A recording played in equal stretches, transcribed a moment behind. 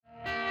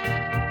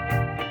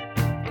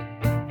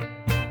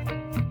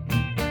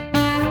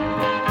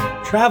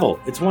Travel,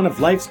 it's one of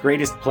life's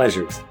greatest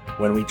pleasures.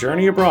 When we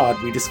journey abroad,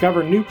 we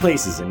discover new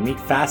places and meet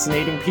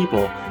fascinating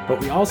people, but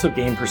we also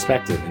gain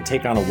perspective and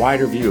take on a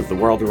wider view of the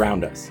world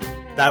around us.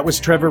 That was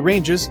Trevor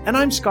Ranges, and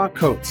I'm Scott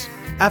Coates.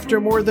 After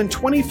more than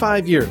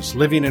 25 years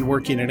living and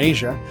working in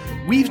Asia,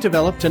 we've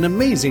developed an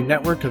amazing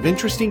network of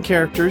interesting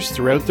characters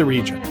throughout the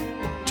region.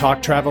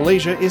 Talk Travel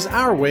Asia is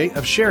our way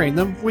of sharing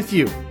them with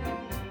you.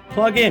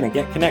 Plug in and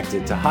get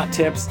connected to hot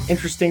tips,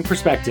 interesting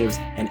perspectives,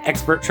 and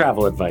expert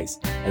travel advice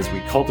as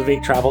we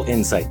cultivate travel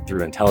insight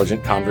through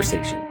intelligent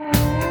conversation.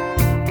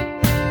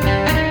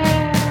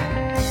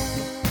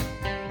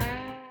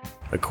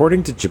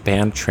 According to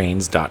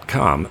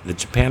JapanTrains.com, the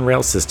Japan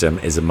rail system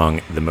is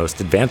among the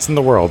most advanced in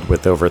the world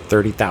with over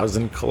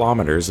 30,000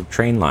 kilometers of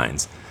train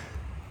lines.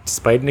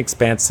 Despite an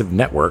expansive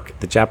network,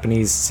 the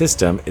Japanese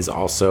system is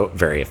also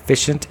very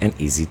efficient and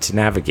easy to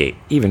navigate,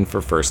 even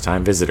for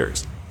first-time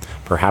visitors.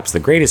 Perhaps the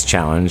greatest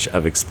challenge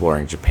of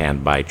exploring Japan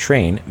by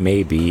train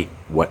may be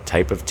what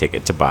type of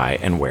ticket to buy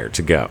and where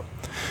to go.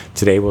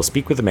 Today we'll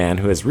speak with a man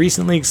who has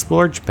recently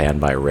explored Japan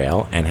by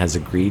rail and has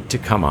agreed to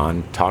come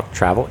on Talk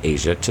Travel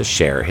Asia to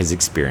share his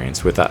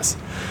experience with us.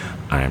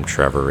 I am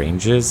Trevor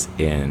Ranges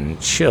in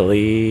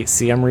chilly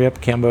Siem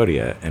Reap,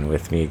 Cambodia, and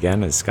with me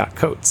again is Scott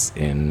Coates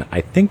in,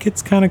 I think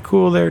it's kind of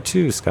cool there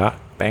too, Scott,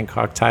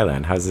 Bangkok,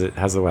 Thailand.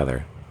 How's the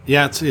weather?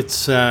 Yeah,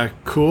 it's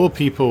cool.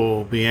 People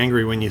will be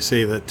angry when you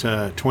say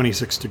that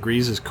 26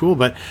 degrees is cool,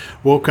 but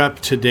woke up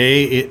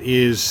today. It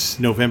is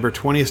November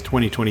 20th,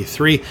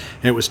 2023,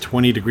 and it was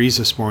 20 degrees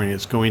this morning.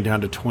 It's going down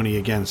to 20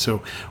 again,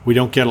 so we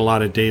don't get a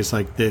lot of days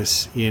like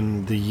this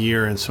in the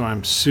year, and so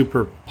I'm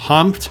super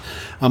pumped.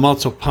 I'm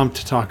also pumped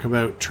to talk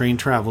about train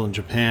travel in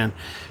Japan,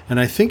 and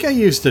I think I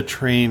used the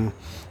train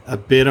a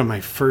bit on my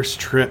first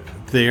trip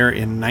there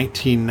in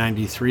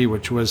 1993,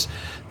 which was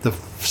the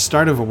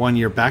start of a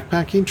one-year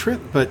backpacking trip.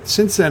 But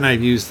since then,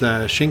 I've used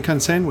the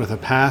Shinkansen with a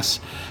pass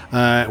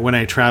when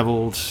I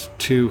traveled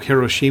to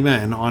Hiroshima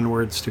and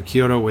onwards to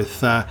Kyoto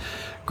with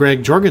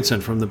Greg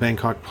Jorgensen from the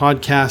Bangkok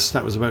podcast.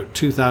 That was about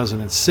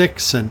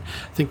 2006, and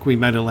I think we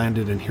might have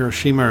landed in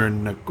Hiroshima or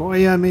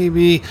Nagoya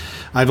maybe.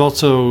 I've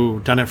also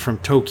done it from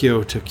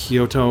Tokyo to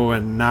Kyoto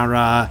and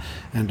Nara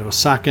and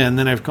Osaka, and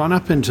then I've gone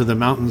up into the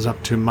mountains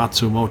up to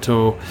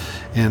Matsumoto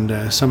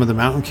and some of the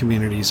mountain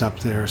communities up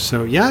there.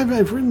 So yeah,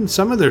 I've ridden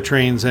some of their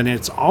trains, and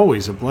it's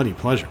always a bloody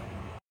pleasure.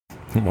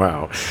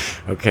 Wow.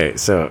 Okay,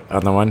 so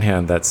on the one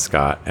hand, that's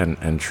Scott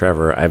and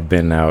Trevor. I've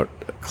been out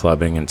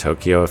clubbing in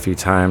Tokyo a few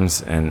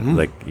times, and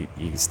like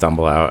you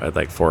stumble out at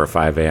like 4 or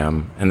 5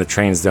 a.m. and the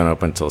trains don't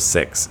open until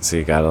 6, so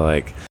you gotta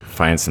like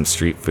find some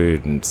street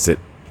food and sit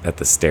at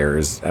the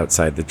stairs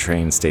outside the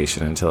train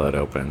station until it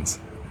opens.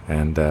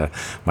 And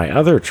my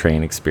other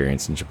train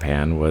experience in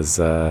Japan was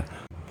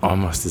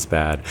almost as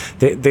bad.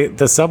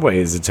 The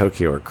subways in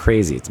Tokyo are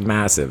crazy. It's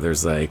massive.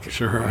 There's like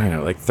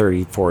like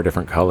 34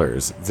 different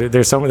colors.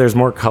 There's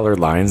more colored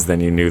lines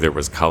than you knew there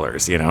was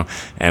colors, and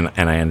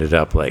I ended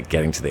up like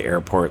getting to the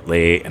airport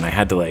late, and I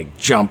had to like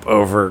jump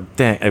over.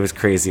 It was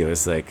crazy. It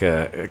was like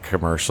a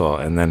commercial,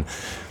 and then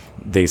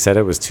they said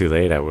it was too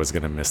late. I was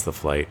going to miss the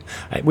flight.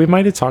 We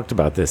might have talked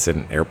about this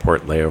in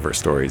airport layover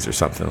stories or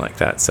something like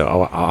that. So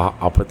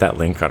I'll put that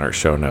link on our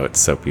show notes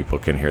so people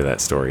can hear that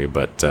story.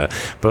 But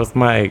both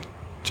my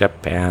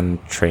Japan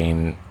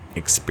train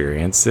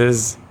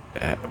experiences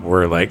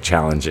were like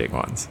challenging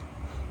ones.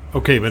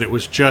 Okay, but it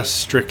was just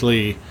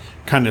strictly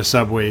kind of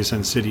subways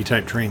and city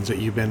type trains that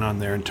you've been on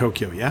there in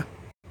Tokyo, yeah?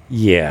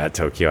 Yeah,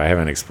 Tokyo. I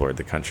haven't explored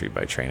the country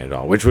by train at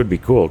all, which would be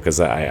cool because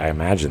I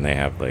imagine they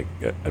have like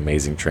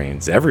amazing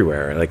trains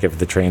everywhere. Like if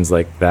the trains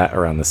like that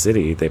around the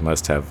city, they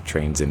must have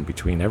trains in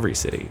between every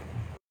city.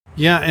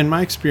 Yeah, and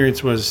my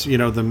experience was,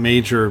 the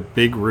major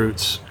big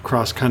routes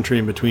cross country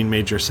in between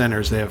major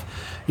centers. They have,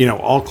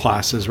 all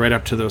classes right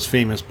up to those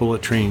famous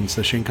bullet trains,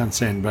 the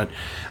Shinkansen. But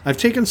I've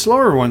taken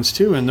slower ones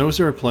too, and those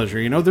are a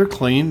pleasure. They're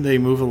clean, they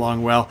move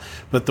along well.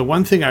 But the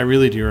one thing I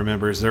really do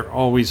remember is they're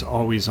always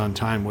on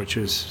time, which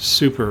is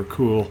super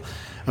cool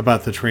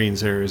about the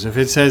trains there. Is if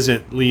it says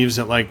it leaves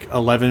at like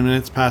 11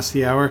 minutes past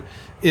the hour,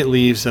 it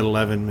leaves at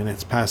 11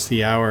 minutes past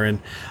the hour. And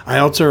I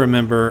also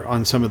remember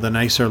on some of the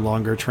nicer,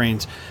 longer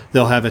trains,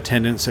 they'll have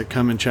attendants that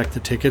come and check the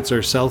tickets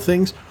or sell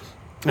things.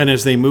 And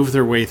as they move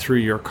their way through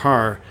your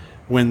car,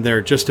 when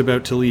they're just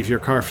about to leave your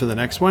car for the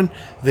next one,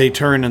 they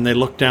turn and they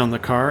look down the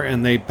car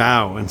and they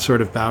bow and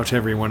sort of bow to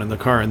everyone in the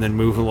car and then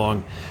move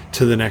along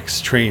to the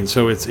next train.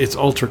 So it's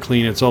ultra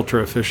clean, it's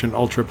ultra efficient,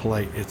 ultra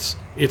polite.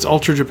 It's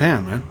ultra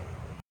Japan, man.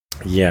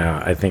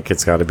 Yeah, I think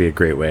it's got to be a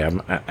great way.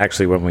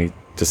 Actually, when we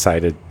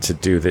decided to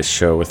do this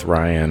show with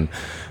Ryan,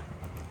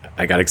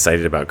 I got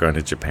excited about going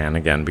to Japan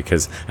again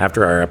because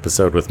after our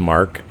episode with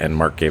Mark, and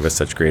Mark gave us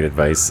such great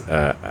advice,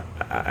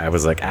 I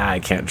was like, I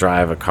can't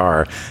drive a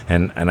car.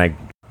 And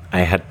I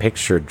had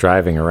pictured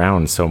driving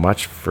around so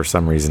much for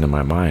some reason in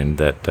my mind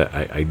that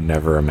I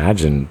never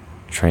imagined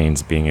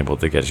trains being able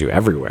to get you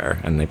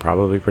everywhere, and they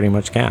probably pretty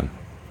much can.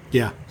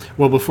 Yeah.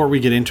 Well, before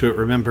we get into it,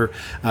 remember,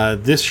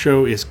 this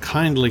show is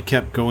kindly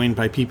kept going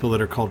by people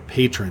that are called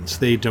patrons.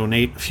 They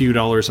donate a few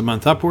dollars a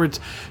month upwards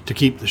to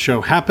keep the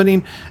show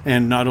happening.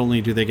 And not only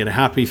do they get a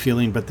happy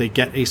feeling, but they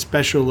get a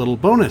special little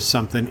bonus,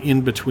 something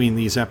in between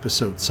these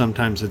episodes.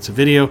 Sometimes it's a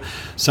video,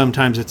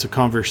 sometimes it's a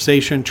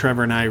conversation.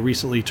 Trevor and I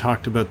recently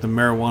talked about the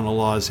marijuana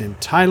laws in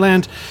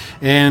Thailand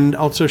and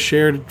also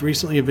shared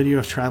recently a video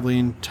of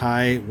traveling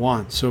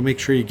Taiwan. So make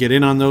sure you get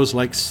in on those,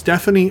 like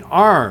Stephanie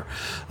R.,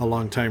 a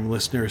longtime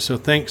listener. So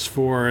thanks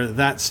for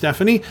that,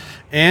 Stephanie.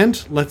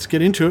 And let's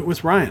get into it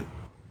with Ryan.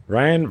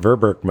 Ryan Ver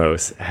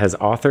Berkmoes has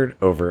authored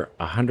over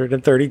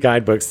 130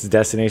 guidebooks to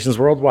destinations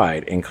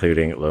worldwide,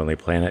 including Lonely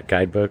Planet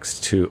guidebooks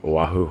to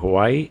Oahu,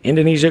 Hawaii,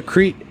 Indonesia,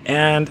 Crete,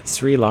 and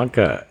Sri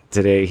Lanka.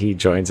 Today, he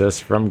joins us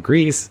from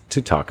Greece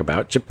to talk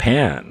about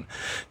Japan.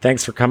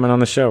 Thanks for coming on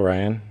the show,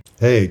 Ryan.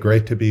 Hey,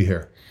 great to be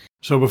here.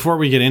 So before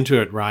we get into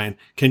it, Ryan,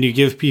 can you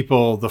give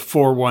people the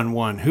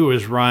 411? Who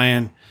is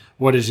Ryan?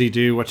 What does he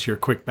do? What's your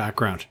quick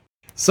background?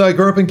 So I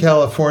grew up in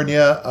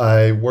California.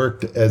 I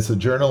worked as a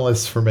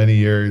journalist for many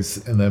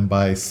years, and then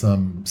by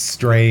some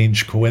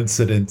strange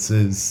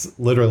coincidences,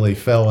 literally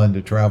fell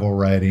into travel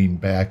writing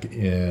back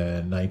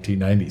in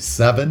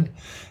 1997.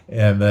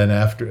 And then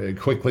after it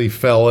quickly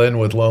fell in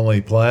with Lonely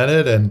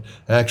Planet. And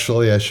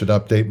actually, I should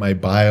update my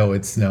bio.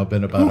 It's now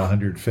been about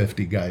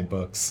 150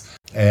 guidebooks.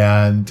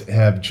 And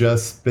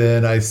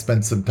I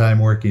spent some time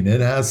working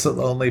in-house at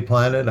Lonely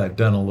Planet. I've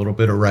done a little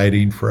bit of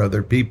writing for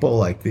other people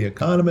like The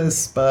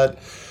Economist, but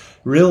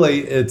really,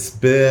 it's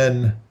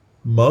been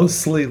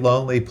mostly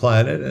Lonely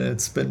Planet,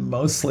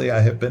 and I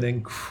have been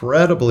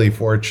incredibly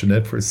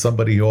fortunate for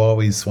somebody who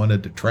always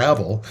wanted to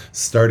travel,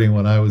 starting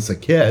when I was a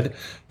kid,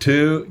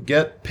 to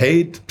get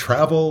paid to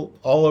travel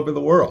all over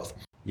the world.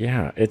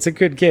 Yeah, it's a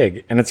good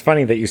gig. And it's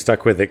funny that you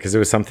stuck with it because it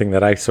was something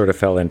that I sort of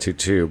fell into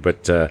too.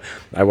 But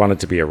I wanted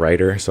to be a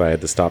writer, so I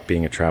had to stop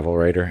being a travel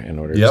writer in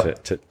order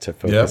to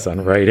focus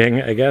on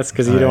writing, I guess,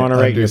 because you don't want to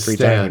write in your free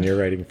time when you're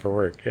writing for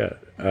work. Yeah.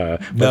 But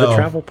the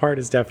travel part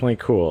is definitely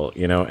cool,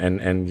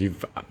 and you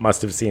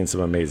must have seen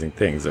some amazing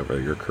things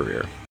over your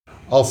career.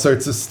 All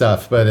sorts of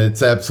stuff, but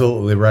it's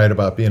absolutely right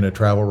about being a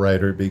travel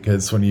writer,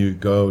 because when you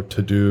go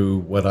to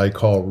do what I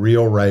call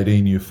real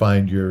writing, you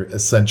find you're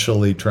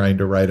essentially trying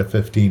to write a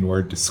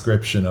 15-word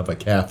description of a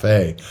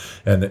cafe,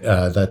 and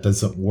that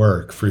doesn't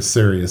work for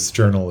serious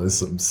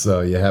journalism.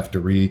 So you have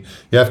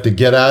to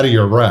get out of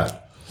your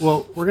rut.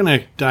 Well, we're going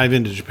to dive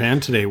into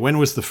Japan today. When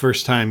was the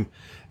first time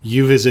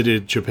you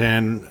visited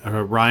Japan,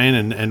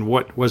 Ryan, and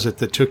what was it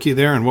that took you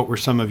there, and what were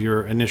some of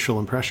your initial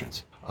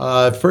impressions?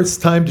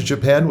 First time to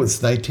Japan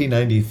was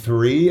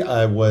 1993.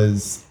 I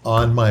was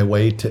on my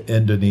way to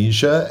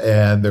Indonesia,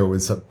 and there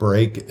was a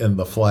break in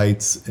the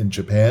flights in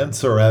Japan.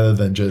 So rather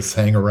than just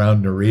hang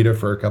around Narita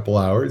for a couple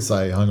hours,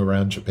 I hung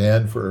around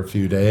Japan for a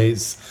few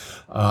days.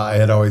 I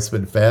had always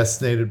been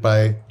fascinated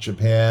by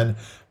Japan,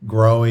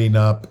 growing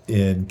up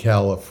in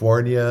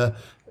California.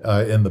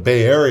 In the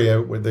Bay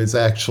Area, where there's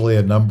actually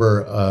a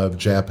number of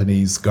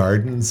Japanese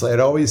gardens.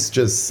 I'd always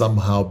just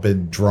somehow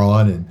been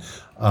drawn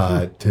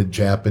to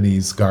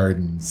Japanese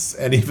gardens.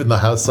 And even the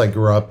house I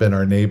grew up in,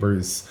 our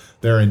neighbors,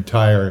 their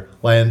entire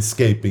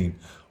landscaping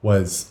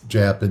was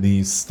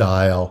Japanese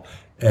style.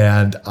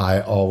 And I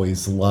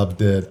always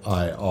loved it.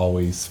 I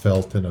always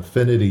felt an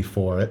affinity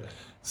for it.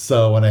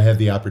 So when I had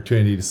the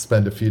opportunity to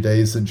spend a few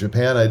days in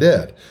Japan, I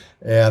did.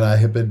 And I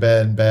have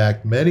been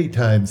back many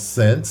times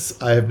since.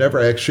 I have never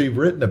actually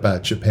written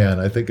about Japan.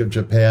 I think of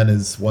Japan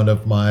as one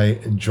of my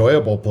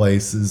enjoyable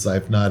places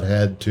I've not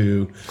had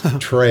to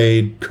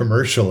trade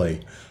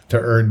commercially to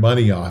earn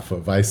money off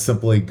of. I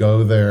simply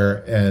go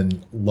there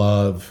and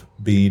love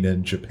being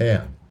in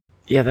Japan.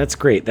 Yeah, that's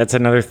great. That's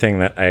another thing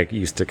that I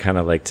used to kind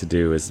of like to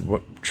do is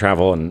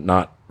travel and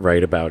not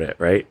write about it,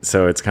 right?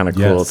 So it's kind of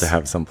cool to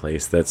have some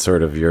place that's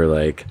sort of your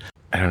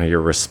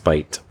your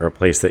respite, or a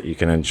place that you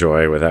can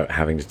enjoy without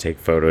having to take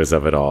photos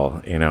of it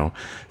all,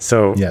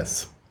 So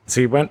yes.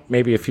 So you went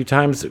maybe a few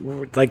times.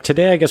 Like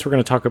today, I guess we're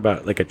going to talk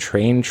about like a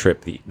train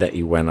trip that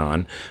you went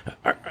on.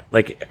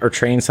 Are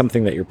trains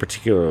something that you're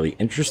particularly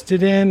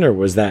interested in, or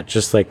was that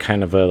just like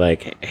kind of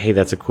hey,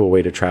 that's a cool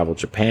way to travel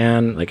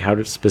Japan? Like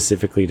how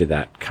specifically did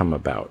that come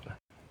about?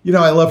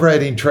 I love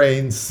riding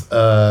trains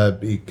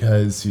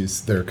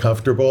because they're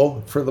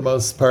comfortable for the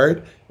most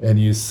part, and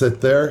you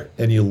sit there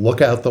and you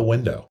look out the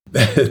window.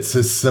 It's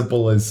as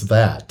simple as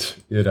that.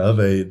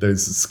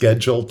 There's a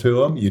schedule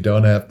to them. You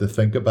don't have to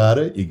think about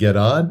it. You get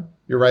on,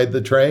 you ride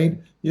the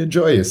train, you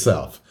enjoy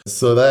yourself.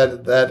 So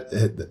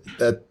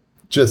that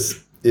just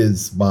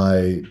is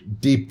my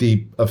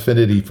deep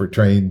affinity for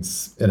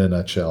trains in a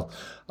nutshell.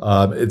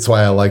 It's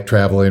why I like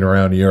traveling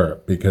around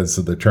Europe, because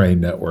of the train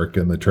network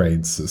and the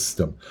train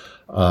system.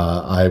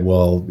 I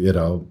will,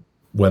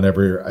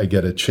 whenever I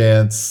get a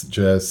chance,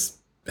 just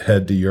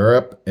head to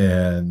Europe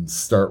and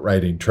start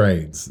riding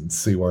trains and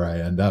see where I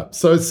end up.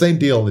 So it's the same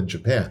deal in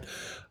Japan.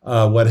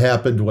 What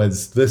happened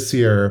was this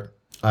year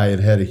I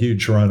had a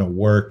huge run of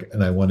work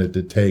and I wanted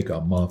to take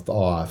a month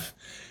off.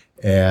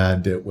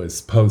 and it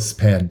was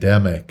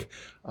post-pandemic.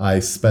 I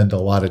spent a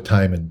lot of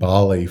time in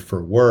Bali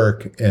for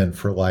work and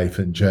for life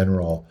in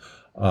general.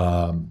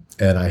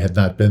 And I had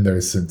not been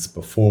there since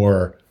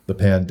before the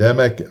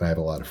pandemic, and I have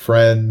a lot of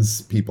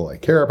friends, people I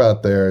care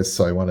about there.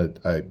 So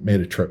I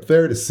made a trip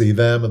there to see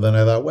them. And then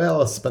I thought,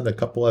 well, I'll spend a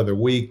couple other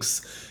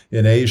weeks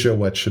in Asia.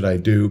 What should I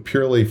do?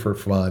 Purely for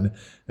fun.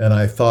 And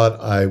I thought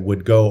I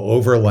would go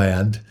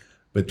overland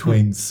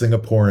between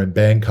Singapore and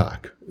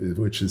Bangkok,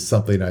 which is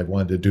something I'd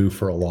wanted to do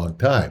for a long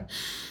time.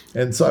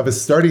 And so I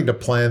was starting to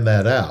plan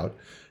that out.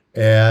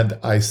 And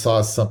I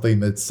saw something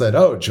that said,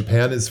 oh,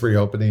 Japan is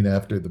reopening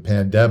after the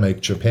pandemic.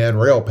 Japan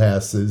rail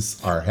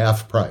passes are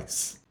half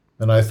price.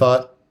 And I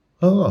thought,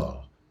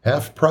 oh,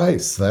 half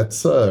price.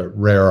 That's a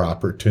rare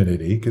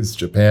opportunity because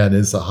Japan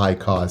is a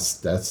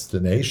high-cost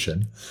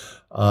destination.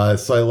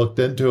 So I looked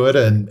into it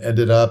and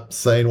ended up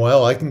saying,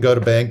 well, I can go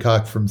to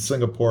Bangkok from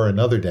Singapore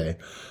another day.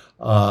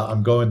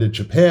 I'm going to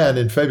Japan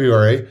in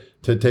February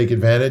to take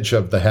advantage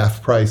of the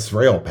half-price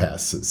rail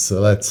passes.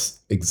 So that's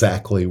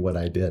exactly what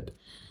I did.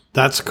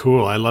 That's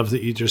cool. I love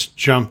that you just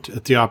jumped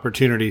at the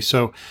opportunity.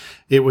 So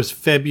it was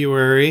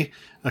February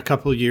a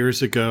couple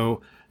years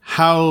ago.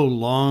 How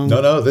long?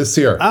 No, this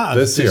year.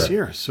 This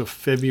year. So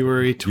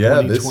February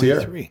 2023. Yeah,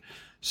 this year.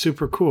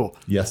 Super cool.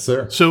 Yes,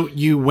 sir. So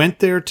you went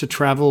there to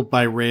travel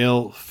by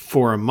rail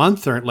for a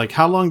month, or like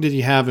how long did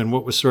you have, and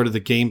what was sort of the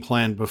game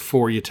plan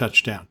before you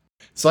touched down?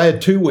 So I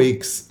had 2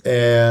 weeks,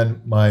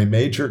 and my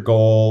major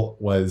goal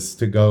was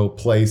to go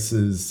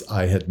places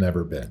I had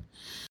never been.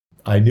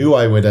 I knew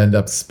I would end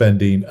up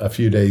spending a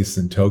few days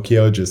in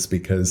Tokyo just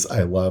because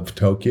I love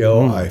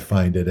Tokyo. I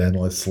find it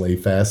endlessly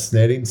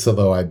fascinating. So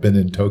though I've been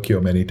in Tokyo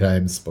many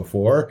times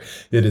before,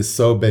 it is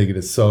so big, it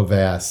is so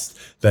vast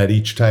that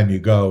each time you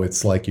go,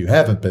 it's like you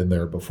haven't been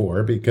there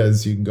before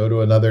because you can go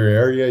to another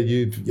area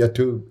you've yet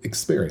to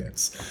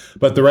experience.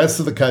 But the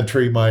rest of the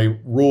country, my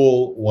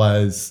rule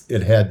was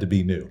it had to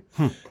be new.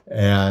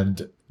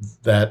 And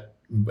that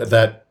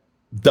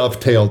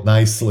dovetailed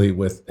nicely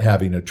with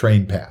having a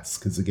train pass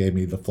because it gave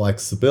me the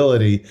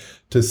flexibility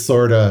to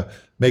sort of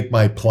make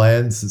my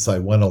plans as I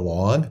went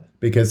along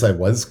because I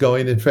was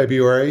going in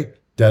February,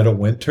 dead of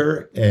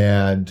winter.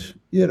 And,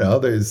 you know,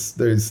 there's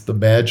the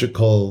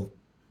magical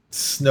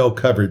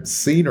snow-covered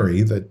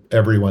scenery that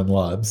everyone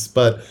loves.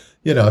 But,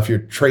 you know, if you're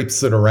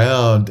traipsing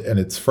around and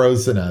it's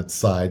frozen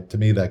outside, to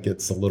me, that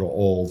gets a little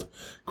old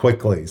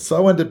quickly. So I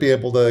wanted to be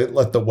able to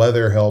let the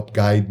weather help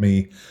guide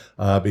me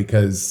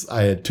because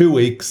I had 2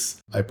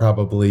 weeks. I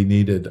probably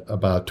needed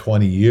about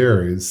 20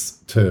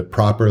 years to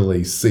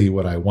properly see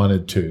what I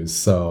wanted to.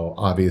 So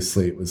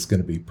obviously it was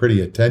going to be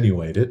pretty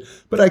attenuated,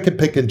 but I could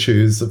pick and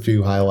choose a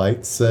few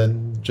highlights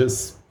and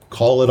just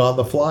call it on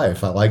the fly.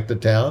 If I liked the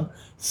town,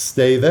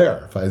 stay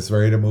there. If I was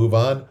ready to move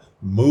on,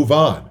 move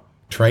on.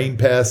 Train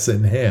pass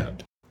in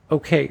hand.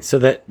 Okay, so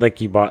that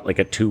like you bought like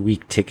a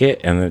 2-week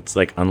ticket and it's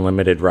like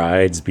unlimited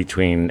rides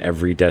between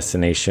every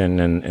destination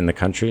in the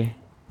country?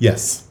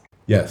 Yes.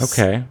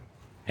 Okay.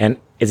 And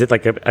is it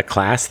like a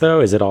class though?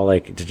 Is it all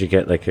like, did you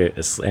get like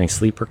any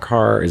sleeper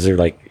car? Is there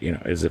like, you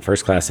know, is it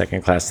first class,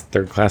 second class,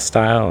 third class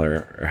style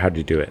or how do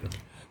you do it?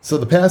 So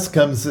the pass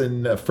comes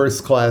in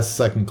first class,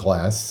 second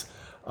class.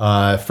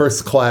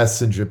 First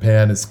class in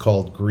Japan is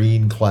called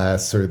green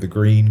class or the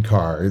green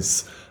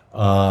cars.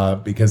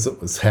 Because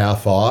it was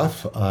half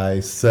off,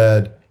 I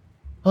said,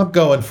 I'm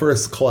going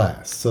first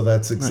class. So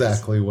that's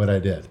exactly what I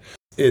did.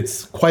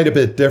 It's quite a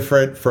bit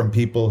different from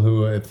people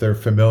who, if they're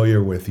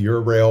familiar with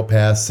your rail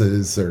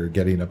passes or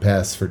getting a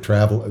pass for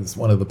travel, as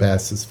one of the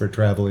passes for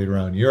traveling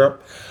around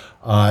Europe.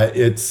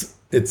 It's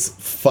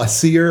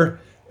fussier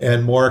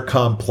and more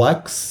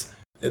complex.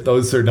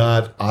 Those are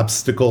not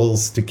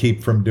obstacles to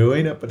keep from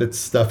doing it, but it's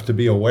stuff to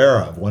be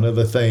aware of. One of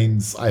the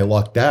things I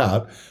lucked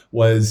out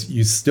was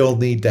you still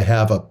need to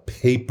have a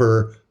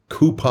paper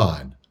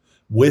coupon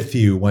with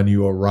you when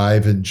you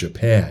arrive in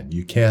Japan.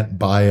 You can't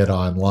buy it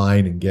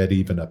online and get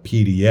even a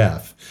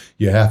PDF.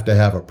 You have to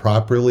have a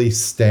properly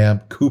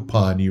stamped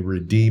coupon you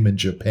redeem in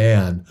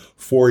Japan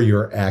for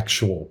your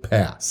actual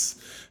pass.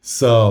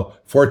 So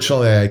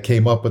fortunately, I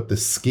came up with the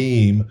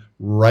scheme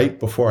right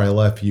before I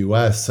left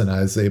US, and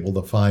I was able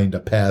to find a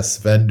pass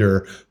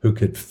vendor who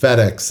could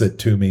FedEx it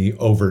to me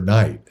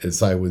overnight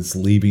as I was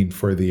leaving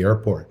for the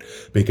airport.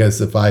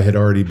 Because if I had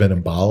already been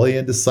in Bali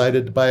and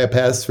decided to buy a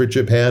pass for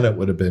Japan, it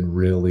would have been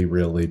really,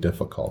 really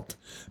difficult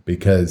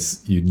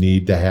because you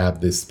need to have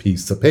this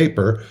piece of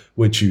paper,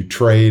 which you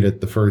trade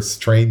at the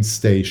first train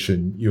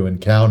station you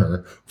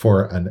encounter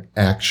for an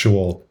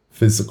actual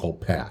physical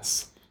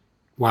pass.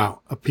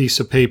 Wow, a piece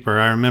of paper.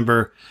 I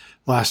remember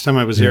last time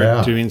I was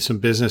there doing some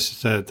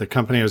business, the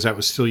company I was at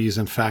was still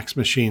using fax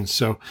machines.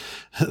 So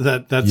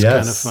that's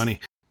kind of funny.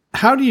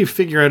 How do you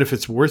figure out if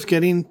it's worth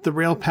getting the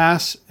rail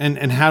pass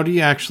and how do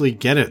you actually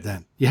get it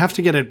then? You have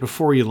to get it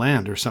before you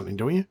land or something,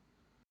 don't you?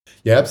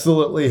 You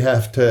absolutely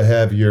have to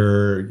have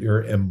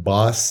your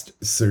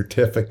embossed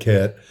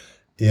certificate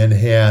in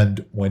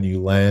hand when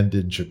you land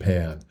in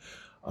Japan.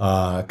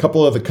 A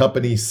couple of the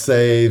companies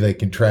say they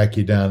can track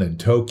you down in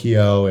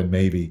Tokyo and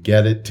maybe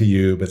get it to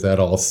you, but that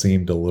all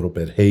seemed a little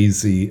bit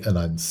hazy and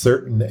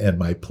uncertain. And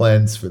my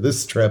plans for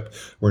this trip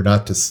were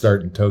not to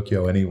start in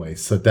Tokyo anyway.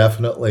 So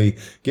definitely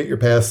get your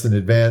pass in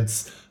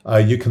advance.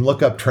 You can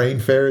look up train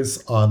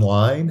fares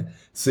online.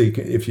 So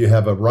if you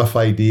have a rough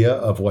idea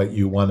of what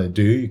you want to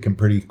do, you can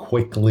pretty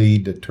quickly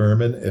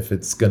determine if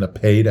it's going to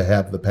pay to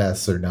have the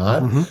pass or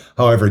not.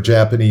 However,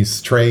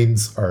 Japanese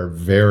trains are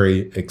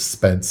very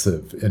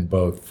expensive in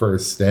both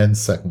first and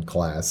second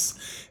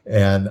class.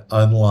 And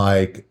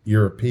unlike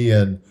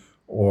European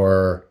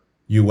or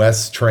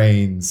US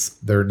trains,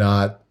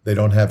 they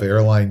don't have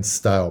airline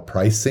style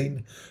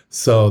pricing.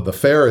 So the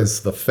fare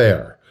is the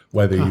fare.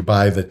 Whether you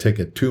buy the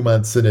ticket 2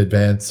 months in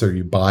advance or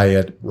you buy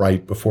it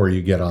right before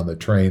you get on the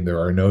train, there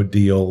are no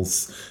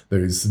deals.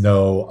 There's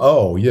no,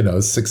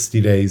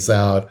 60 days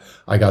out,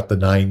 I got the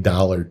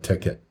 $9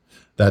 ticket.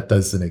 That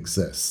doesn't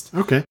exist.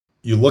 Okay.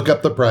 You look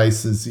up the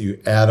prices, you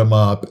add them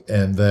up,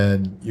 and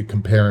then you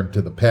compare them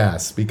to the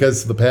pass.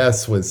 Because the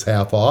pass was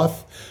half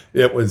off,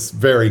 it was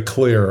very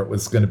clear it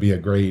was going to be a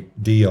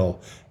great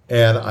deal.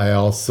 And I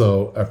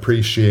also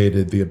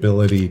appreciated the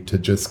ability to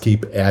just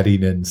keep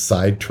adding in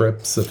side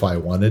trips if I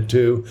wanted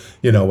to,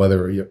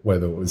 whether it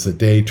was a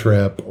day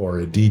trip or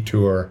a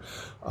detour,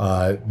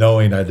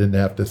 knowing I didn't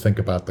have to think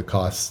about the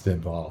costs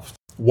involved.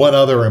 One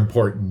other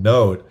important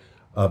note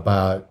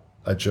about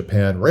a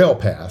Japan Rail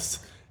Pass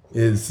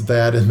is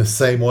that in the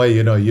same way,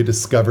 you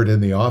discovered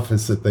in the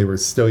office that they were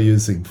still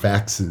using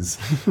faxes.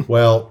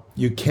 Well,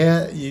 you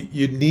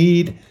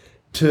need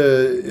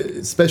to,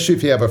 especially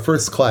if you have a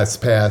first class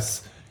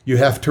pass, you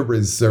have to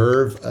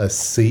reserve a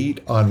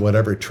seat on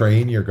whatever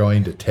train you're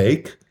going to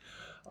take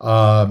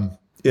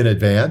in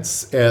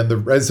advance. And the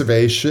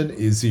reservation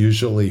is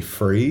usually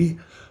free,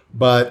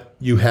 but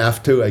you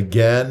have to,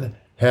 again,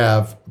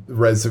 have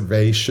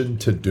reservation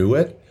to do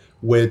it,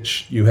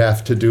 which you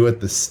have to do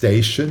at the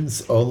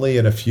stations. Only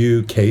in a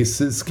few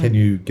cases can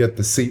you get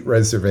the seat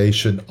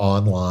reservation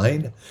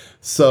online.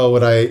 So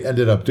what I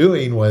ended up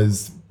doing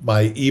was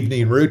my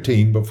evening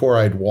routine before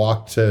I'd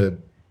walk to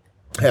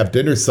have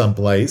dinner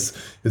someplace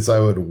is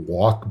I would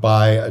walk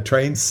by a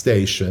train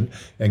station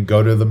and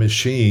go to the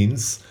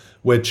machines,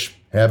 which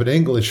have an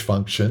English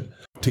function,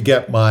 to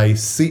get my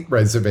seat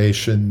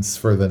reservations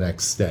for the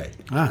next day.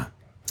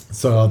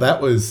 So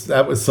that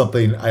was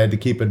something I had to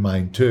keep in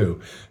mind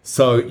too.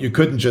 So you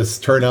couldn't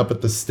just turn up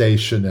at the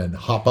station and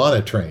hop on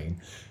a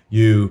train.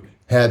 You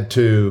had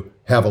to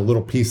have a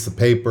little piece of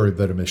paper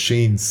that a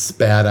machine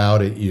spat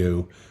out at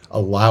you,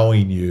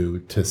 allowing you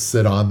to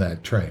sit on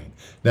that train.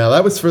 Now,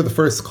 that was for the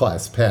first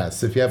class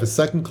pass. If you have a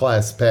second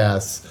class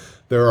pass,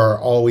 there are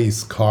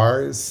always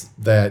cars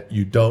that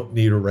you don't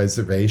need a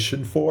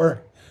reservation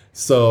for.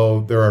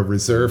 So there are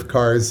reserved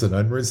cars and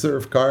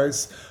unreserved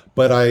cars.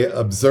 But I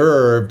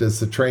observed as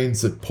the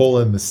trains would pull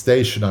in the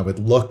station, I would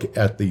look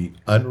at the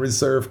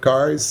unreserved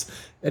cars.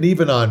 And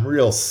even on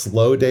real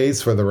slow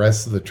days where the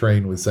rest of the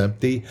train was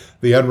empty,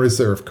 the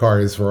unreserved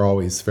cars were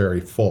always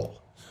very full.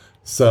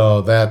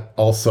 So that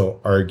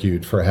also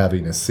argued for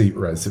having a seat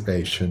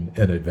reservation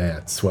in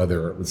advance,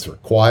 whether it was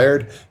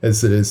required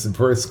as it is in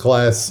first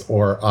class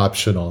or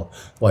optional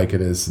like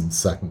it is in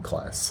second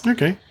class.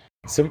 Okay.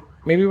 So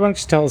maybe why don't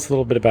you tell us a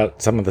little bit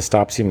about some of the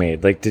stops you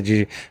made? Like,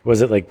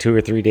 was it like 2 or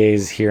 3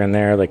 days here and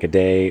there, like a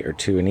day or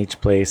two in each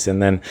place?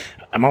 And then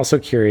I'm also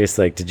curious,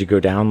 like, did you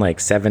go down like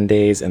 7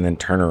 days and then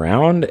turn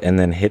around and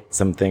then hit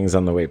some things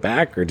on the way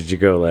back? Or did you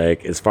go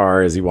like as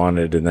far as you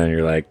wanted and then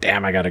you're like,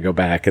 damn, I got to go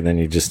back. And then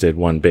you just did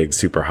one big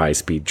super high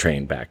speed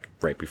train back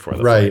right before the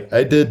flight?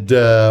 I did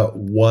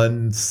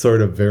one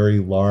sort of very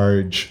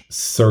large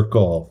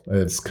circle.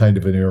 It's kind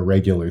of an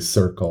irregular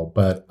circle,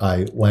 but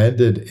I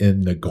landed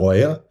in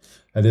Nagoya.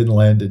 I didn't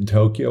land in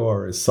Tokyo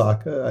or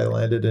Osaka. I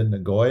landed in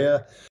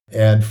Nagoya.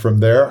 And from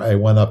there, I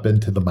went up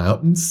into the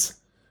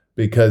mountains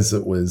because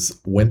it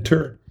was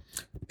winter.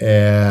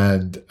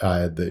 And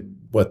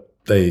what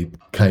they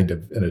kind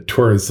of, in a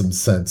tourism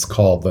sense,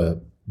 call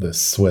the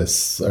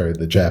Swiss or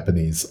the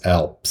Japanese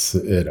Alps,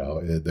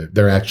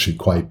 they're actually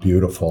quite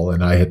beautiful.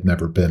 And I had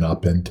never been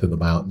up into the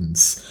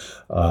mountains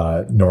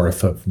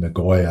north of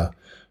Nagoya.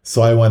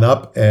 So I went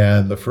up,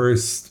 and the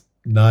first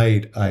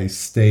night I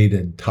stayed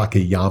in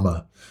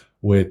Takayama,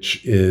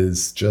 which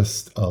is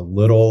just a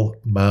little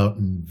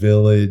mountain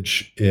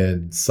village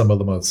in some of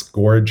the most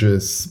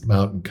gorgeous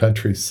mountain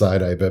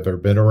countryside I've ever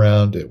been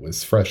around. It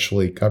was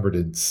freshly covered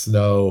in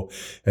snow,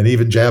 and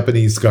even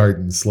Japanese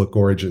gardens look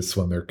gorgeous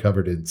when they're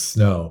covered in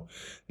snow.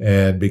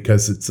 And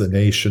because it's a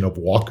nation of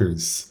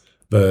walkers,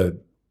 the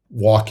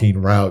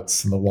walking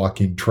routes and the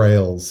walking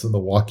trails and the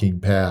walking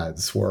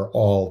paths were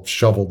all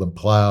shoveled and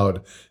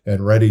plowed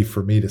and ready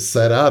for me to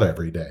set out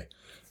every day.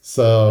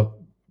 So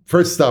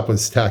first stop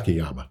was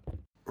Takayama.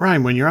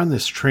 Ryan, when you're on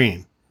this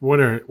train,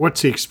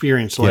 what's the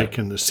experience like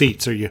in the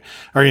seats? Are you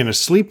in a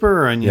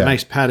sleeper or in a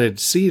nice padded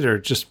seat, or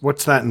just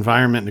what's that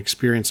environment and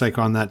experience like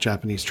on that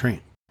Japanese train?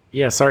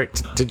 Yeah, sorry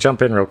to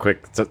jump in real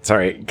quick.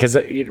 Sorry, because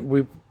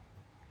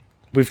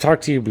we've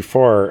talked to you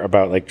before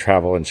about like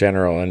travel in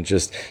general, and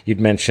just you'd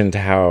mentioned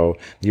how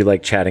you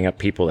like chatting up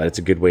people, that it's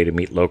a good way to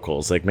meet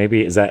locals. Like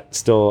maybe is that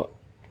still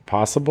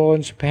possible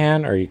in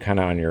Japan, or are you kind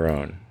of on your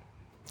own?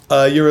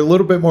 You're a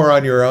little bit more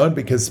on your own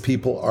because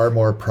people are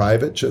more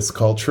private just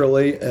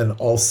culturally. And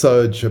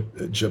also,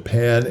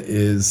 Japan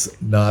is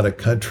not a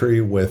country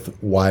with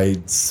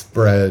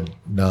widespread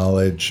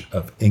knowledge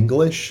of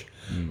English.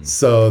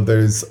 So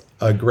there's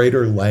a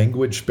greater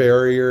language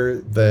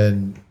barrier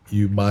than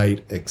you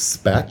might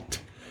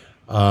expect.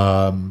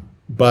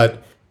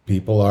 But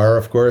people are,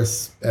 of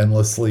course,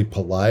 endlessly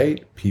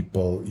polite.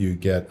 People, you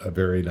get a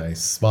very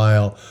nice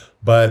smile.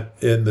 But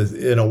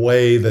in a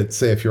way that,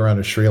 say, if you're on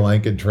a Sri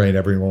Lankan train,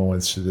 everyone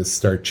wants to just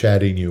start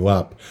chatting you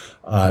up.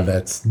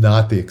 That's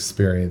not the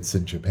experience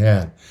in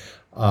Japan.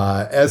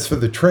 As for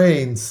the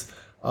trains,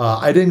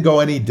 I didn't go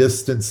any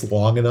distance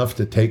long enough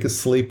to take a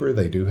sleeper.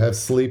 They do have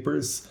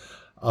sleepers.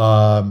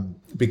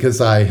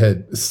 Because I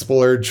had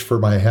splurged for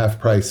my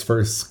half-price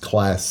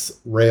first-class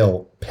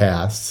rail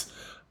pass.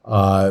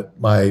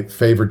 My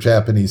favorite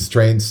Japanese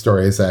train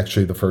story is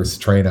actually the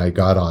first train I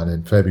got on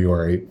in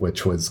February,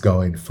 which was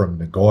going from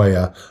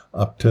Nagoya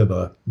up to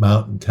the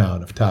mountain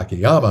town of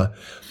Takayama.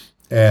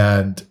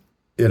 And,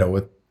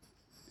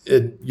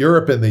 in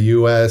Europe and the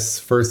US,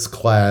 first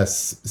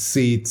class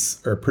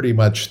seats are pretty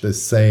much the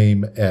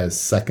same as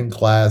second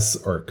class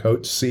or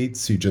coach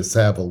seats. You just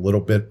have a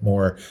little bit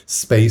more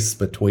space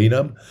between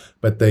them,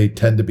 but they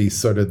tend to be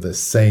sort of the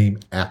same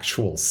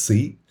actual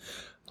seat.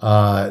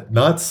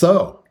 Not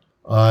so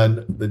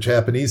on the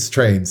Japanese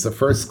trains. The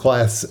first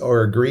class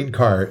or green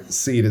car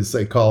seat, as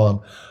they call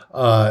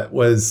them,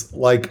 was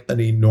like an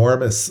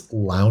enormous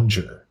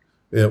lounger.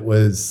 It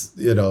was,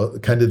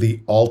 kind of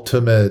the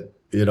ultimate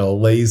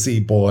lazy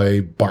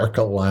boy,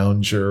 barca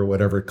lounger,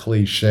 whatever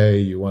cliche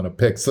you want to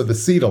pick. So the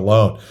seat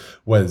alone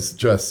was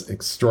just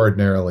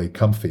extraordinarily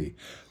comfy.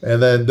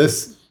 And then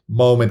this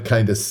moment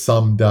kind of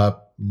summed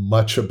up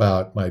much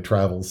about my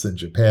travels in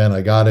Japan.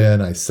 I got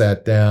in, I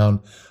sat down.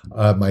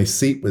 My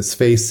seat was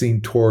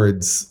facing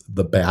towards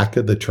the back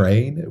of the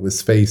train. It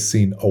was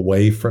facing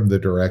away from the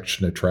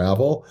direction of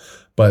travel.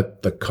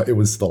 But it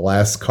was the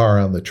last car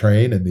on the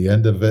train, and the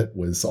end of it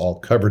was all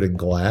covered in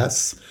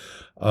glass.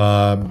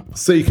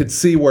 So you could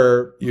see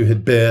where you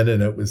had been,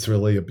 and it was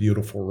really a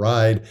beautiful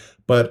ride.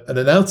 But an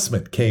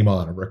announcement came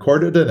on, a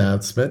recorded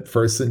announcement,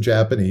 first in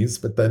Japanese,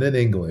 but then in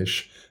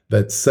English,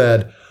 that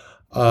said,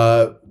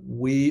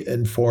 we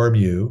inform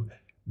you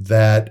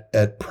that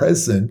at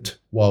present,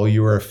 while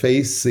you are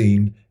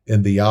facing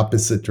in the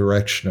opposite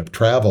direction of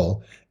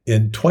travel,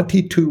 in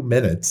 22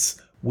 minutes,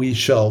 we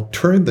shall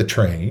turn the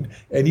train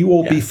and you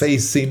will be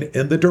facing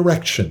in the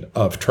direction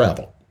of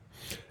travel.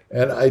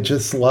 And I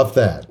just love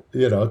that,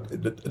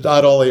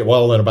 not only,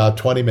 in about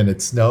 20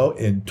 minutes, no,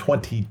 in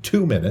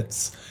 22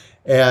 minutes.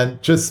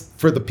 And just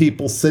for the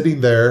people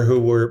sitting there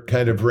who were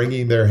kind of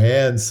wringing their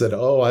hands, said,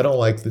 oh, I don't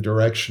like the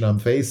direction I'm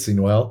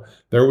facing. Well,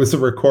 there was a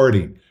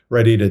recording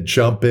ready to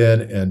jump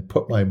in and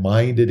put my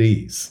mind at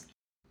ease.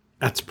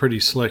 That's pretty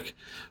slick.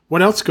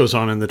 What else goes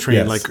on in the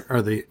train? Yes. Like,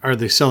 are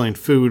they selling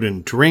food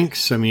and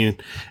drinks? I mean,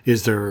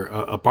 is there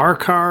a bar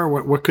car?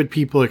 What could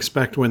people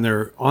expect when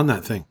they're on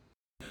that thing?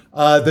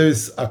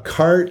 There's a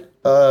cart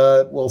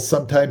will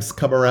sometimes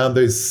come around.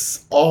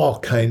 There's all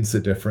kinds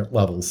of different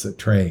levels of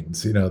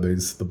trains.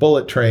 There's the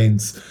bullet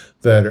trains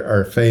that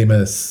are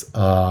famous.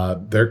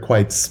 They're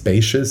quite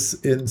spacious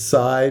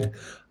inside.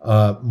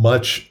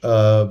 Much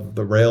of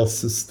the rail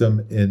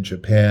system in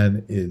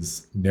Japan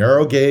is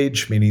narrow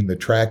gauge, meaning the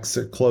tracks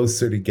are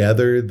closer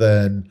together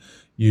than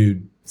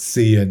you'd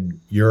see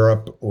in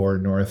Europe or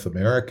North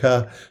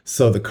America.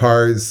 So the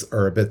cars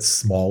are a bit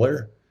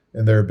smaller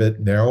and they're a bit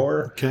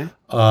narrower. Okay.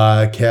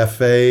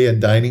 Cafe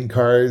and dining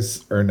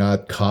cars are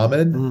not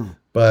common,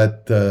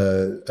 but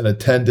an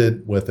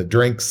attendant with a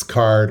drinks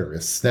cart or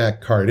a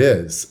snack cart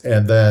is.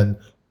 And then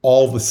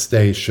all the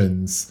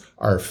stations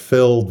are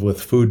filled with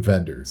food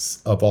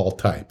vendors of all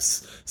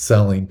types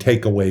selling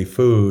takeaway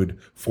food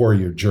for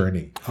your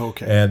journey.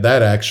 Okay. And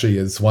that actually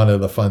is one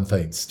of the fun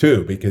things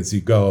too, because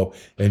you go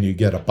and you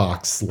get a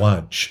boxed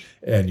lunch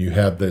and you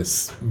have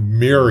this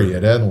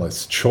myriad,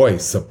 endless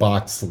choice of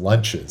boxed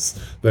lunches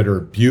that are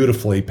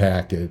beautifully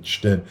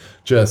packaged and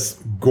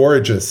just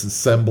gorgeous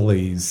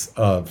assemblies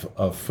of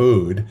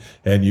food.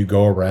 And you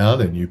go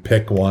around and you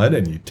pick one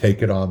and you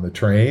take it on the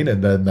train.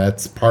 And then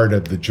that's part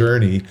of the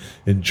journey,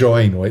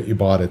 enjoying what you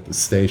bought at the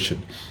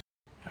station.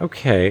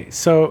 Okay,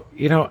 so,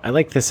 I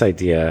like this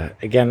idea.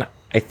 Again,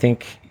 I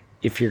think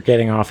if you're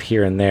getting off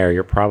here and there,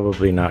 you're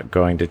probably not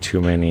going to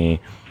too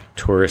many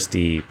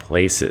touristy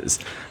places.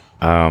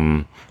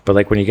 But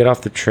like when you get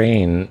off the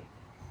train,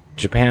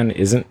 Japan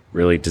isn't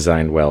really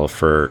designed well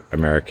for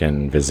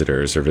American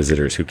visitors or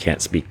visitors who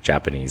can't speak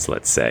Japanese,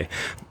 let's say.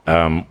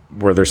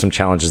 Were there some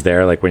challenges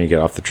there? Like when you get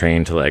off the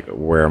train to like,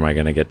 where am I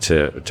going to get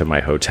to my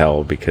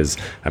hotel? Because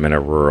I'm in a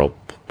rural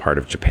part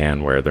of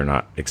Japan where they're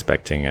not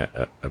expecting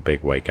a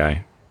big white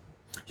guy.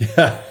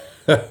 Yeah,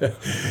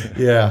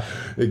 yeah,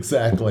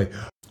 exactly.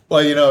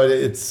 Well,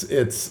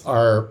 it's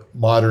our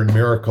modern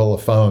miracle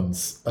of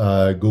phones.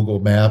 Google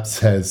Maps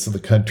has the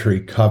country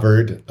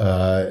covered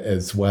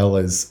as well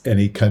as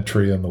any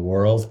country in the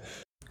world.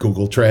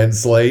 Google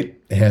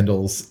Translate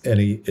handles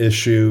any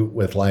issue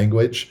with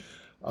language.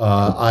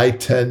 I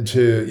tend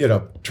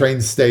to,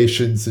 train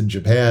stations in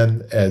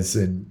Japan, as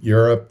in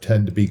Europe,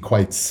 tend to be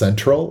quite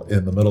central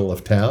in the middle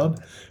of town.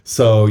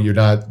 So you're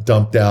not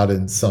dumped out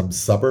in some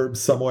suburb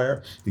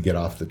somewhere. You get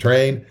off the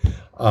train.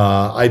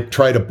 I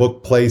try to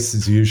book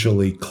places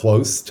usually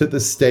close to the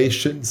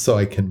station so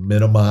I can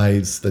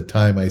minimize the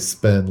time I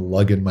spend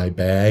lugging my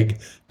bag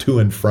to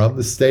and from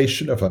the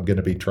station if I'm going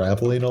to be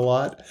traveling a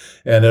lot.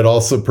 And it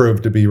also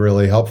proved to be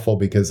really helpful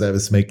because I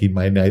was making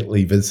my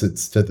nightly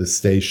visits to the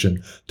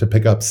station to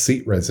pick up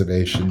seat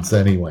reservations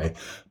anyway.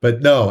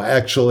 But no,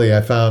 actually,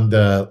 I found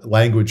a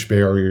language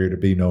barrier to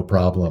be no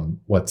problem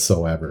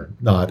whatsoever.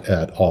 Not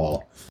at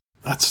all.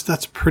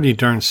 That's pretty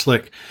darn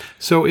slick.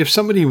 So if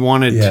somebody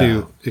wanted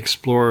to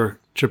explore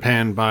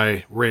Japan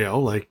by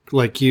rail,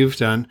 like you've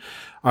done,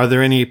 are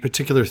there any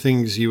particular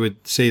things you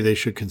would say they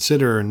should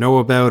consider or know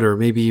about, or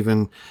maybe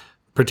even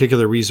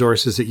particular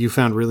resources that you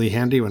found really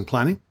handy when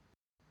planning?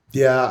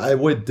 Yeah, I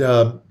would.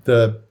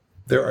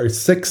 There are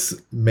 6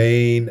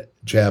 main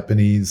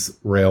Japanese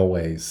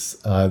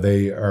railways.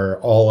 They are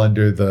all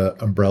under the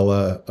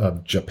umbrella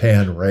of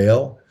Japan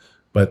Rail,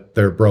 but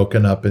they're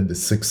broken up into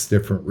 6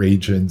 different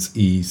regions: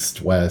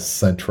 East, West,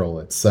 Central,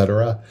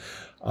 etc.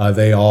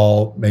 They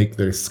all make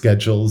their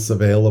schedules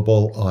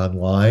available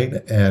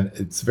online, and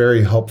it's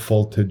very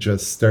helpful to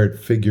just start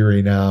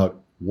figuring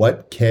out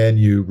what can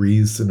you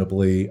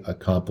reasonably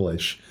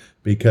accomplish,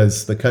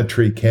 because the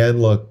country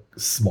can look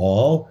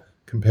small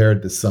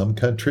compared to some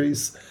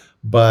countries,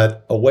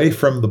 but away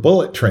from the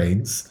bullet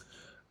trains,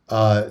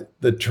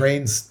 the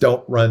trains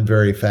don't run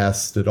very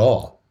fast at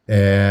all.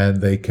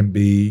 And they can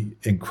be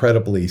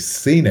incredibly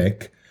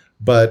scenic,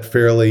 but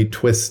fairly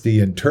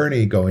twisty and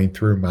turny, going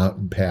through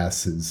mountain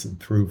passes and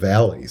through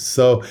valleys.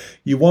 So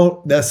you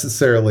won't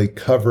necessarily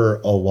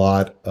cover a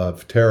lot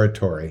of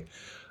territory.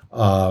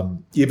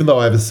 Even though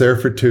I was there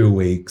for 2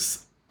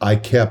 weeks, I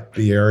kept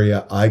the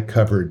area I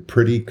covered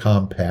pretty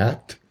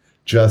compact,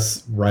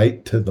 just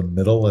right to the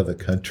middle of the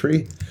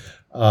country.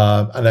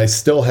 And I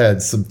still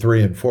had some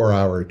 3 and 4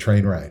 hour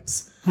train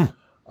rides.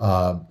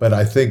 But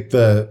I think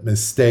the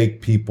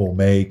mistake people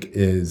make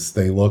is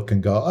they look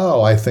and go,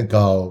 oh, I think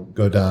I'll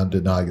go down to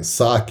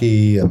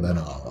Nagasaki, and then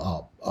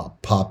I'll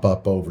pop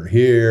up over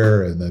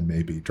here, and then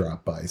maybe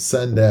drop by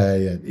Sendai.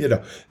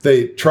 And,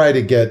 they try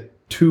to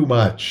get too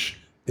much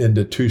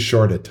into too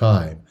short a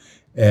time,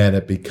 and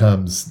it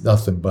becomes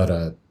nothing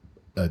but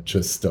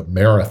just a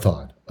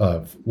marathon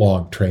of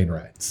long train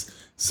rides.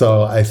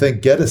 So I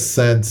think get a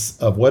sense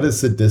of what is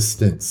the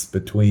distance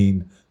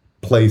between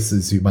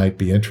places you might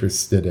be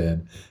interested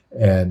in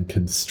and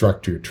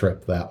construct your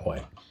trip that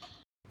way.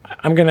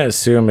 I'm going to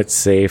assume it's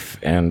safe,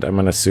 and I'm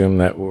going to assume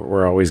that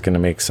we're always going to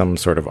make some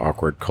sort of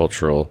awkward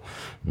cultural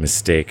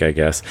mistake, I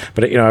guess.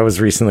 But, I was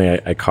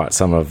recently, I caught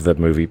some of the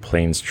movie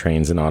Planes,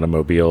 Trains, and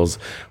Automobiles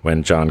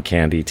when John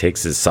Candy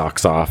takes his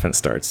socks off and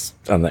starts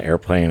on the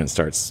airplane and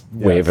starts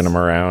waving them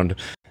around.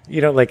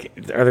 Are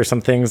there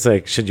some things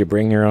like, should you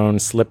bring your own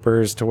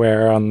slippers to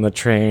wear on the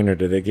train, or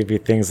do they give you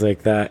things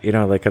like that?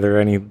 Are there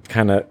any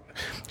kind of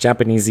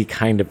Japanesey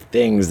kind of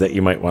things that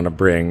you might want to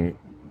bring,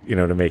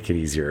 to make it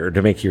easier or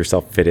to make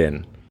yourself fit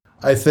in?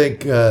 I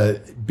think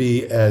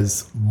be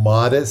as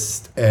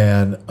modest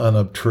and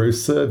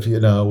unobtrusive,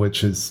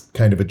 which is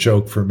kind of a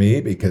joke for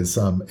me because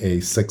I'm a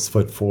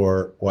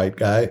 6'4" white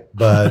guy,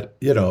 but,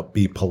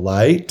 be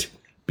polite,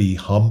 be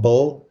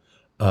humble.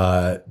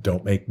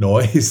 Don't make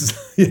noise.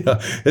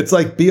 It's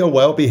like be a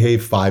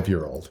well-behaved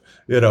 5-year-old.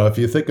 If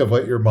you think of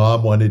what your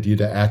mom wanted you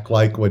to act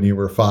like when you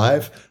were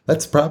 5,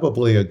 that's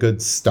probably a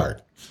good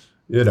start.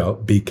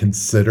 Be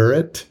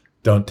considerate.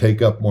 Don't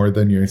take up more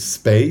than your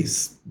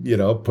space.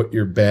 Put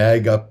your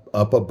bag up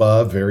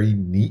above very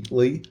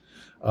neatly.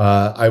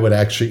 I would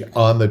actually,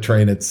 on the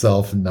train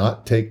itself,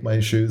 not take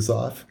my shoes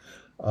off.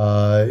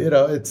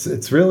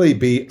 It's really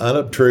be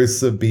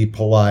unobtrusive, be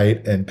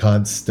polite, and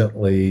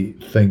constantly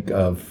think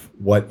of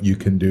what you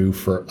can do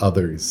for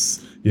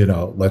others.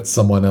 Let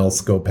someone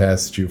else go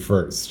past you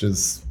first.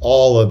 Just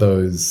all of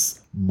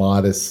those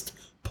modest,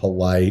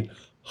 polite,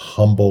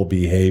 humble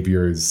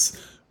behaviors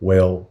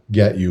will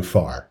get you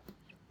far.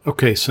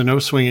 Okay, so no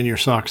swinging your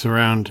socks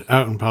around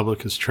out in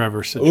public, as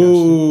Trevor suggested.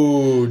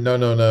 Ooh,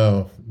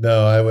 no.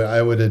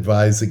 I would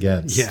advise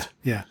against.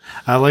 Yeah.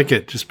 I like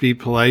it. Just be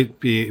polite,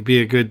 be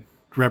a good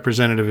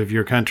representative of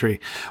your country.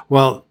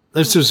 Well,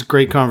 this was a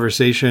great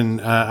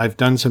conversation. I've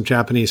done some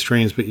Japanese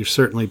trains, but you've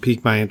certainly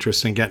piqued my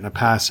interest in getting a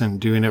pass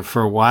and doing it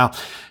for a while.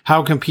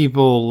 How can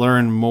people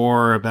learn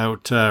more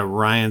about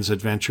Ryan's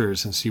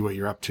adventures and see what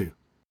you're up to?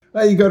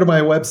 You go to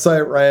my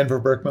website,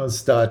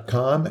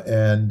 ryanverberkmoes.com,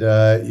 and,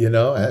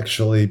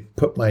 actually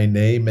put my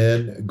name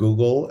in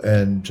Google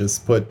and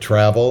just put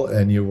travel,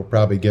 and you will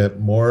probably get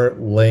more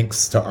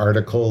links to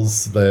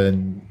articles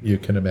than you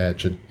can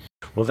imagine.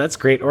 Well, that's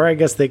great. Or I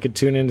guess they could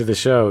tune into the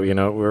show. You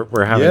know,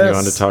 we're having you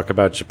on to talk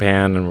about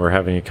Japan, and we're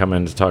having you come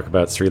in to talk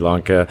about Sri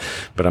Lanka.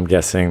 But I'm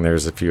guessing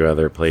there's a few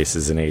other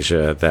places in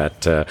Asia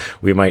that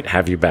we might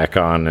have you back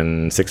on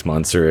in 6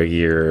 months or a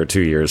year or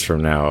 2 years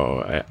from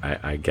now.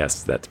 I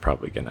guess that's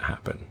probably going to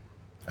happen.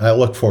 I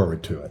look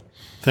forward to it.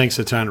 Thanks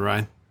a ton,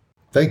 Ryan.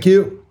 Thank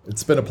you.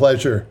 It's been a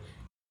pleasure.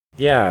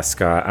 Yeah,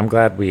 Scott, I'm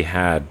glad we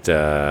had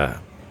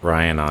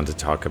Ryan on to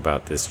talk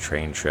about this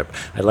train trip.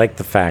 I like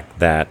the fact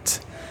that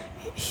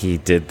he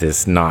did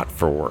this not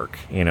for work.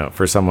 You know,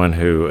 for someone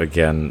who,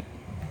 again,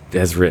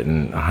 has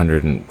written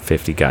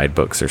 150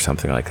 guidebooks or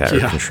something like that, or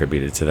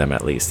contributed to them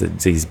at least.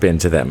 He's been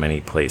to that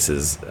many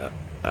places.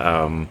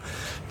 To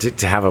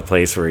have a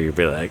place where you'd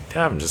be like,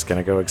 I'm just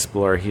going to go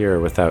explore here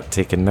without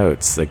taking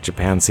notes. Like,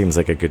 Japan seems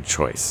like a good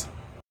choice.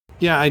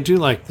 Yeah, I do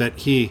like that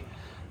he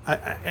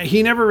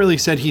never really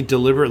said he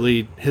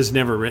deliberately has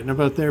never written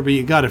about there, but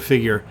you got to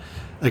figure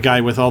a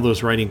guy with all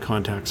those writing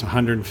contacts,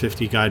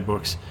 150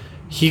 guidebooks,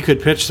 he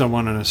could pitch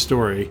someone on a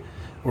story,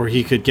 or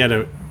he could get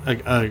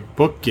a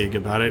book gig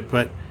about it,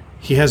 but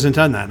he hasn't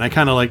done that. And I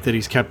kind of like that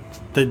he's kept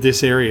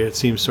this area, it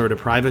seems sort of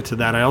private to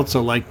that. I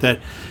also like that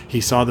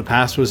he saw the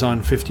pass was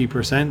on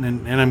 50%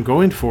 and I'm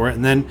going for it.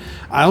 And then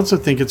I also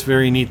think it's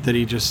very neat that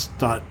he just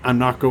thought, I'm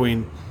not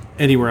going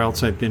anywhere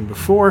else I've been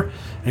before.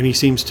 And he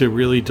seems to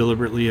really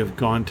deliberately have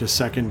gone to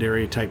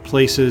secondary type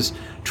places,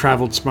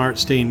 traveled smart,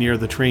 staying near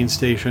the train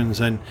stations.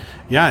 And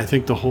yeah, I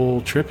think the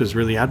whole trip is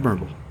really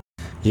admirable.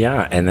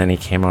 Yeah, and then he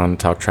came on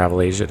Talk Travel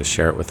Asia to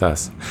share it with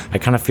us. I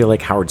kind of feel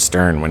like Howard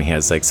Stern when he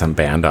has like some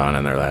band on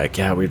and they're like,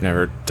 yeah, we've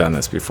never done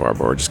this before,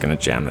 but we're just going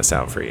to jam this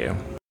out for you.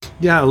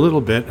 Yeah, a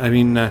little bit. I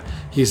mean,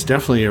 he's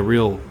definitely a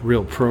real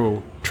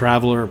pro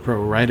traveler,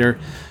 pro writer.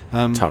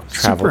 Talk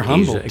Travel super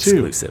humble, Asia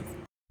exclusive.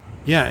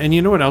 Yeah, and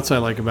you know what else I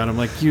like about him?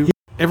 Like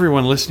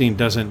everyone listening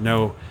doesn't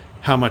know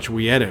how much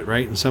we edit,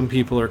 right? And some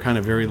people are kind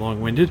of very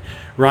long-winded.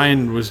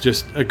 Ryan was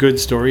just a good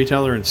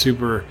storyteller and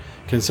super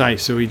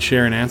concise, so he'd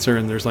share an answer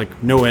and there's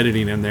like no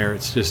editing in there.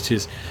 It's just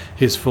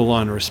his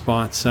full-on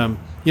response.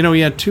 He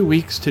had 2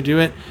 weeks to do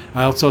it.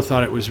 I also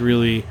thought it was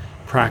really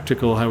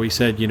practical how he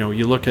said,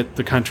 you look at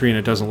the country and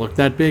it doesn't look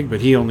that big, but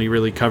he only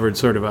really covered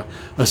sort of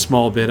a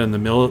small bit on the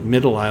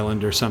middle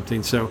island or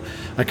something. So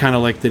I kind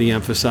of like that he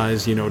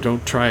emphasized,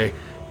 don't try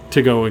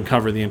to go and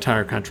cover the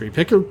entire country.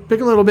 Pick a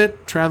little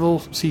bit, travel,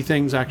 see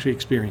things, actually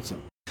experience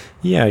them.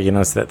 Yeah,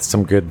 so that's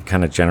some good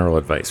kind of general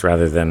advice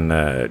rather than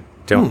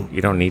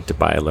you don't need to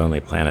buy a Lonely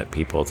Planet,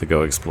 people, to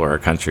go explore a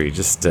country.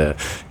 Just go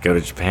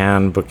to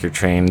Japan, book your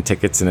train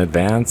tickets in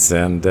advance,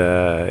 and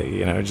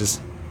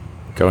just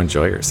go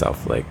enjoy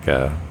yourself like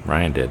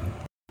Ryan did.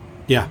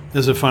 Yeah,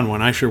 this is a fun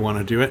one. I sure want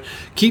to do it.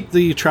 Keep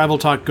the travel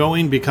talk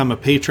going. Become a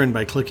patron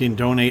by clicking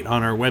donate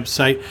on our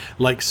website,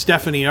 like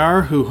Stephanie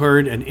R., who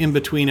heard an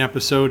in-between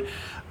episode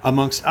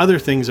amongst other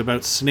things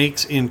about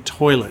snakes in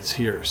toilets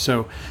here.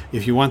 So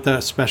if you want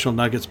the special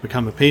nuggets,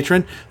 become a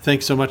patron.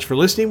 Thanks so much for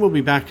listening. We'll be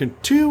back in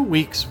 2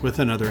 weeks with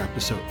another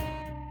episode.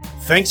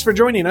 Thanks for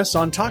joining us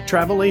on Talk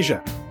Travel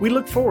Asia. We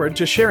look forward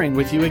to sharing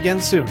with you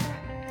again soon.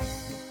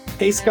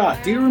 Hey,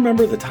 Scott, do you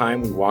remember the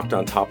time we walked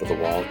on top of the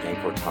wall at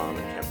Angkor Thom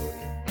in Cambodia?